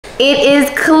It is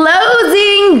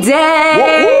closing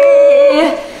day.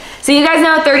 Woo-hoo! So you guys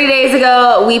know 30 days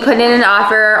ago, we put in an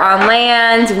offer on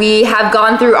land. We have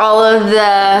gone through all of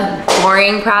the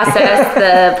boring process,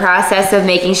 the process of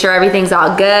making sure everything's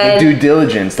all good. The due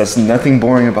diligence, that's nothing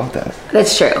boring about that.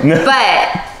 That's true,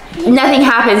 but nothing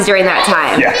happens during that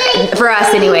time. Yeah. For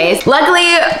us anyways. Luckily,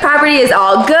 property is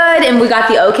all good and we got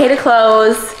the okay to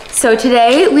close. So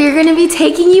today we're gonna be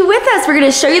taking you with us. We're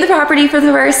gonna show you the property for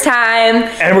the first time.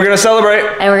 And we're gonna celebrate.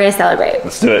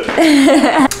 Let's do it.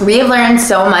 We have learned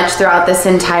so much throughout this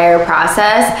entire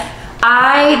process.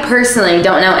 I personally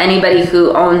don't know anybody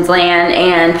who owns land,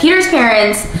 and Peter's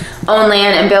parents own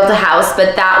land and built a house,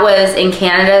 but that was in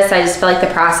Canada, so I just feel like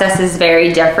the process is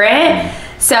very different.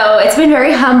 So it's been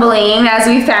very humbling as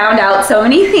we found out so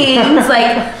many things.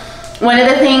 Like, one of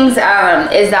the things is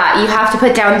that you have to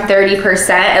put down 30%,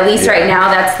 at least right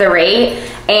now that's the rate.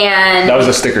 And that was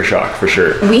a sticker shock for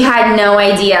sure. We had no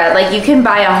idea. Like, you can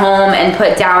buy a home and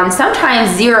put down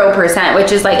sometimes 0%,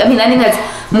 which is like, I mean, I think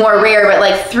that's more rare, but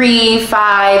like 3,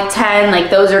 5, 10,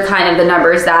 like those are kind of the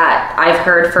numbers that I've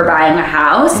heard for buying a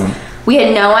house. We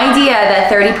had no idea that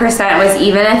 30% was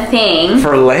even a thing.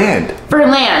 For land. For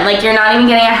land, like you're not even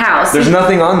getting a house. There's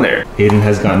nothing on there. Aiden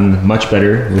has gotten much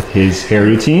better with his hair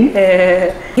routine.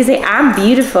 He's like, I'm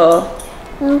beautiful.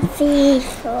 I'm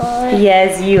beautiful.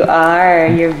 Yes, you are.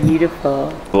 You're beautiful.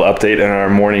 A little update on our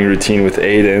morning routine with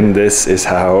Aiden. This is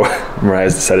how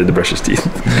Mariah's decided to brush his teeth.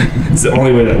 It's the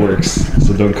only way that works,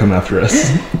 so don't come after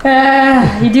us.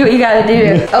 You do what you gotta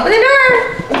do. Open the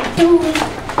door.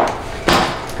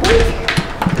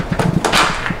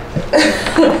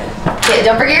 Okay,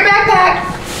 don't forget your backpack.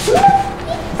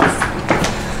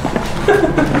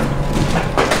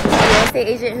 The real estate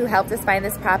agent who helped us find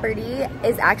this property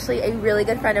is actually a really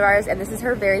good friend of ours, and this is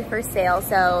her very first sale,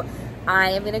 so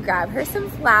I am gonna grab her some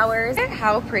flowers. Look at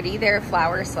how pretty their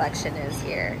flower selection is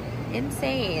here.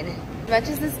 Insane. As much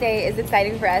as this day is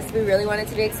exciting for us, we really want it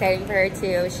to be exciting for her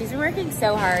too. She's been working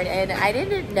so hard, and I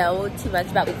didn't know too much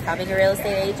about becoming a real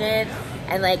estate agent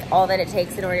and like all that it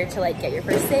takes in order to like get your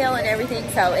first sale and everything.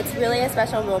 So it's really a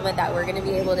special moment that we're gonna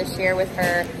be able to share with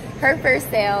her, her first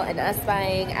sale and us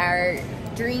buying our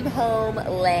dream home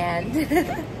land. This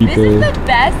is the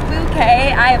best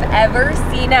bouquet I've ever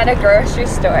seen at a grocery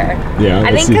store. Yeah,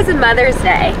 I think because of Mother's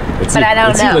Day, but I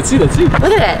don't know. Let's see. Look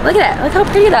at it, look at it. Look how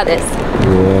pretty that is.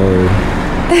 Whoa.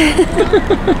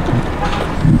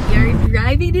 We are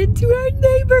driving into our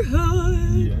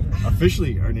neighborhood. Yeah,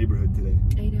 officially our neighborhood today.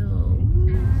 I know.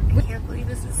 I can't believe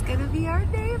this is gonna be our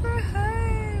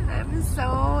neighborhood. I'm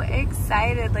so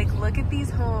excited. Like, look at these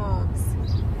homes.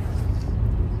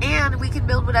 And we can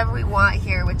build whatever we want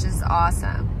here, which is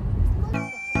awesome.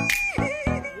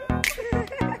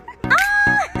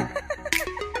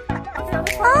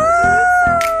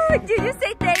 Oh, did you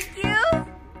say thank you?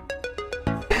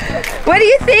 What do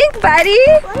you think, buddy?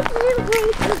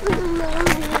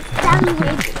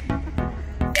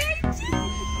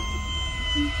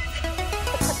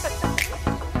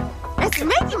 It's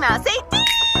Mickey Mouse, say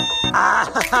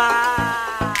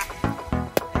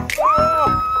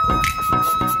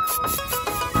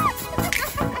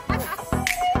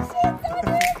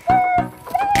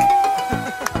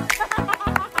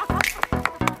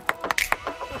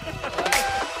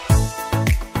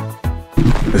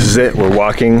This is it. We're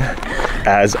walking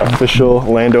as official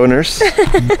landowners.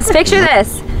 Let's picture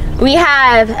this. We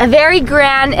have a very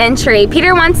grand entry.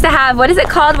 Peter wants to have, what is it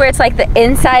called, where it's like the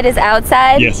inside is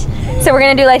outside? Yes. So we're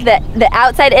gonna do like the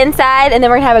outside inside, and then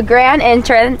we're gonna have a grand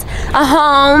entrance, a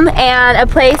home, and a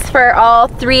place for all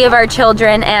 3 of our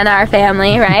children and our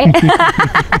family, right?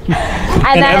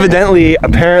 and then, evidently,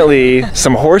 apparently,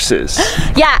 some horses.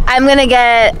 Yeah, I'm gonna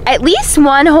get at least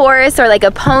 1 horse or like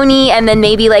a pony, and then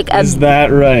maybe like a... Is that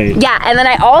right? Yeah, and then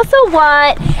I also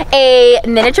want a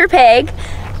miniature pig.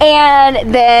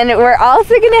 And then we're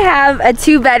also gonna have a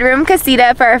 2-bedroom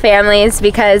casita for our families,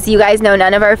 because you guys know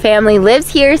none of our family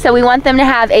lives here, so we want them to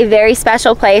have a very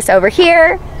special place over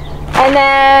here. And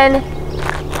then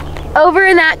over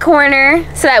in that corner,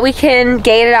 so that we can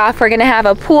gate it off, we're gonna have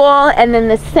a pool, and then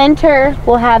the center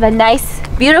will have a nice,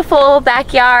 beautiful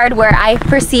backyard where I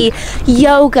foresee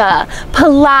yoga,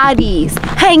 Pilates,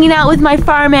 hanging out with my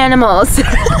farm animals.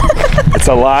 It's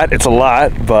a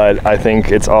lot, but I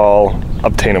think it's all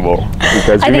obtainable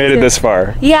because we made it this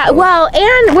far. Yeah, well,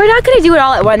 and we're not gonna do it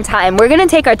all at one time. We're gonna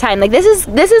take our time. Like, this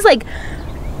is like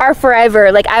our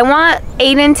forever. Like, I want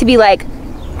Aiden to be like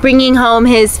bringing home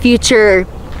his future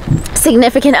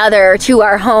significant other to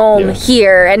our home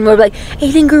here, and we're like,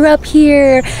 Aiden grew up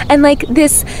here, and like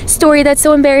this story that's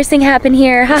so embarrassing happened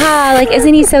here, haha, like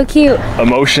isn't he so cute?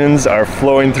 Emotions are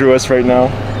flowing through us right now.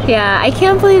 Yeah, I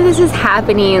can't believe this is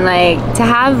happening. Like, to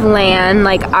have land,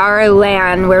 like our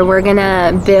land where we're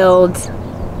gonna build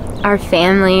our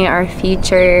family, our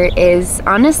future, is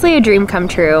honestly a dream come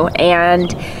true. And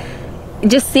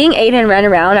just seeing Aiden run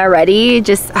around already,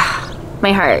 just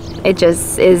my heart, it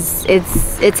just is,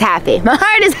 it's happy. My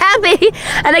heart is happy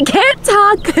and I can't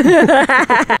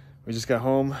talk. We just got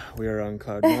home. We are on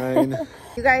cloud 9.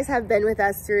 You guys have been with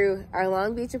us through our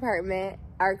Long Beach apartment,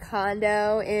 our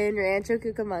condo in Rancho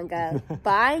Cucamonga,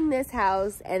 buying this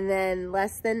house, and then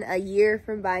less than a year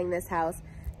from buying this house,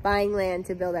 buying land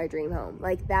to build our dream home.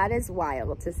 Like, that is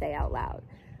wild to say out loud.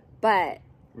 But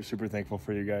we're super thankful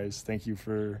for you guys. Thank you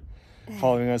for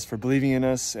following us, for believing in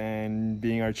us, and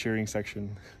being our cheering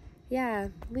section. yeah,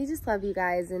 we just love you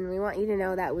guys, and we want you to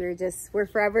know that we're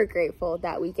forever grateful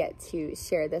that we get to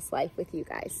share this life with you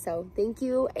guys. So thank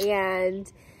you,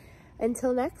 and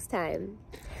until next time.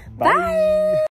 Bye. Bye.